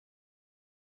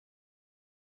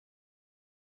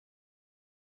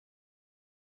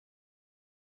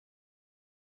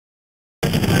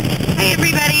Hey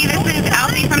everybody, this is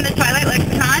Alfie from the Twilight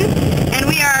Lexicon, and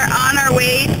we are on our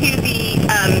way to the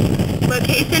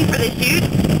location for the shoot.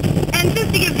 And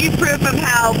just to give you proof of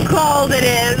how cold it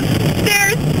is,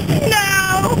 there's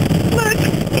snow! Look,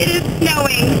 it is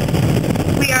snowing.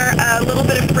 We are a little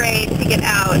bit afraid to get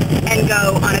out and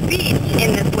go on a beach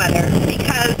in this weather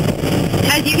because,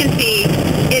 as you can see,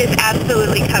 it is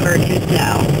absolutely covered in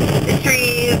snow. The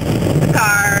trees, the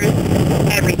cars,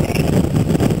 everything.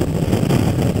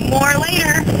 More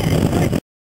later.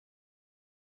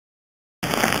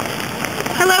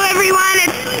 Hello everyone,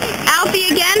 it's Alfie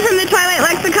again from the Twilight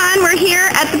Lexicon. We're here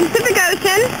at the Pacific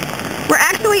Ocean. We're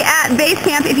actually at base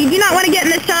camp. If you do not want to get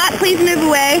in the shot, please move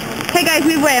away. Hey guys,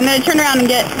 move away. I'm going to turn around and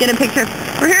get a picture.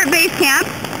 We're here at base camp.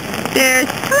 There's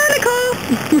Nicole.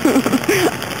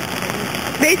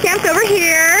 Base camp's over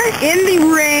here in the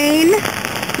rain.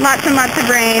 Lots and lots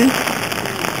of rain.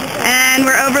 And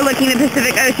we're overlooking the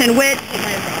Pacific Ocean, which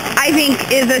I think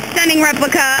is a stunning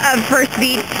replica of First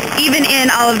Beach, even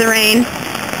in all of the rain.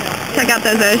 Check out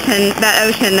that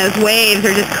ocean, those waves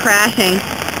are just crashing.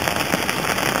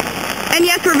 And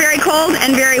yes, we're very cold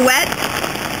and very wet,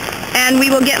 and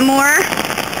we will get more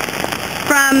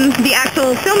from the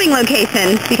actual filming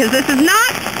location, because this is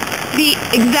not the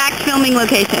exact filming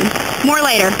location. More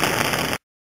later.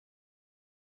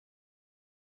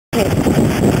 Okay,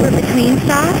 we're between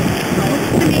stops.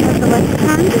 What's the name of the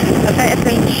lexicon? This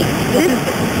is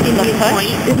Indian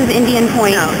Point. This is Indian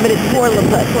Point, no, but it's for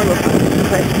Laput.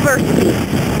 First Beach.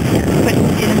 Yeah. But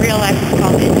in real life it's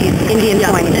called Indian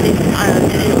Point. And it's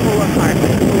in Polo Park,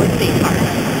 Polo State Park.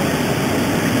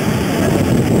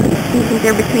 You think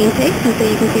they're between takes, and so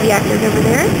you can see the actors over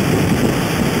there.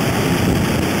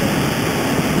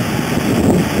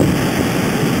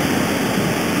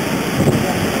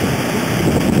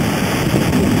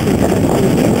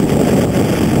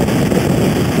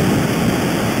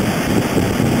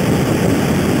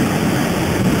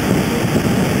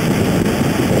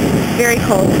 Very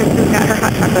cold. Kristen's got her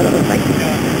hot chocolate, it looks like.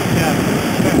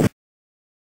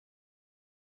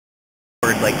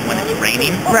 Like when it's raining,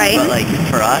 right? But like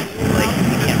for us, like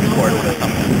we can't record when the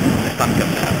sun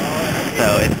comes out.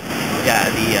 So it's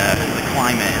the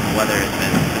climate and the weather has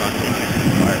been the most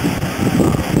interesting part.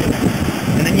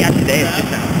 And then today it's just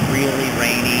been really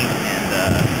rainy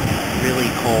and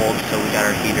really cold. So we got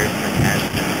our heaters in the tent.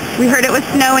 We heard it was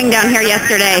snowing down here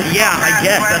yesterday. Yeah, I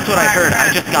guess that's what I heard.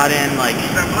 I just got in like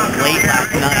late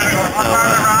last night, so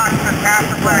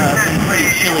it's pretty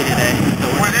chilly today. So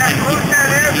we're just trying to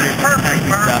keep the heaters in the tent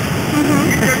and stuff.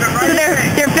 So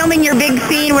they're filming your big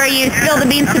scene where you spill the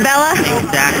beans to Bella?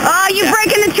 Exactly. Oh, you're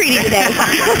breaking the treaty today.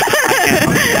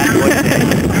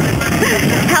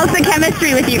 How's the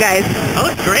chemistry with you guys?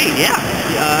 Oh, it's great, yeah.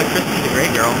 Kristen's a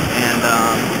great girl, and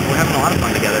we're having a lot of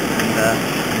fun together, and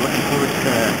looking forward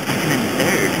to second and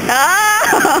third.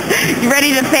 Oh! You ready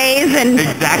to phase and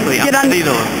exactly. Get on, ready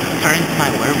to turn into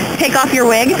my werewolf. Take off your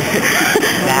wig?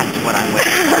 That's what I'm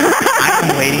waiting for.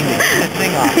 I'm waiting to get this thing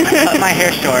off, cut my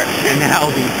hair short, and then I'll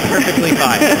be perfectly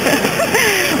fine.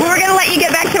 Well, we're going to let you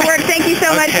get back to work. Thank you so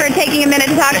much for taking a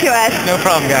minute to talk to us. No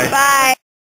problem, guys. Bye.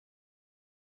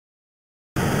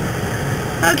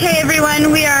 Okay,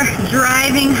 everyone, we are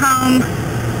driving home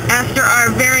after our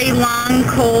very long,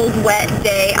 cold, wet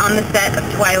day on the set of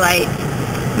Twilight.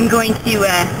 I'm going to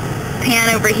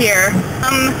pan over here.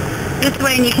 This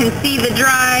way, and you can see the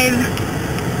drive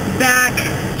back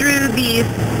through these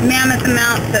mammoth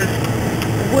amounts of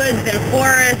woods and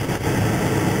forests.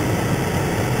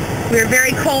 We are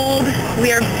very cold.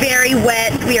 We are very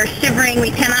wet. We are shivering. We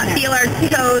cannot feel our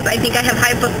toes. I think I have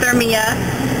hypothermia.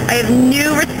 I have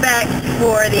new respect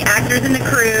for the actors and the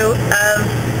crew of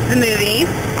the movie.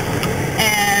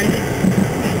 And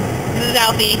this is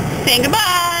Alfie saying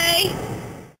goodbye.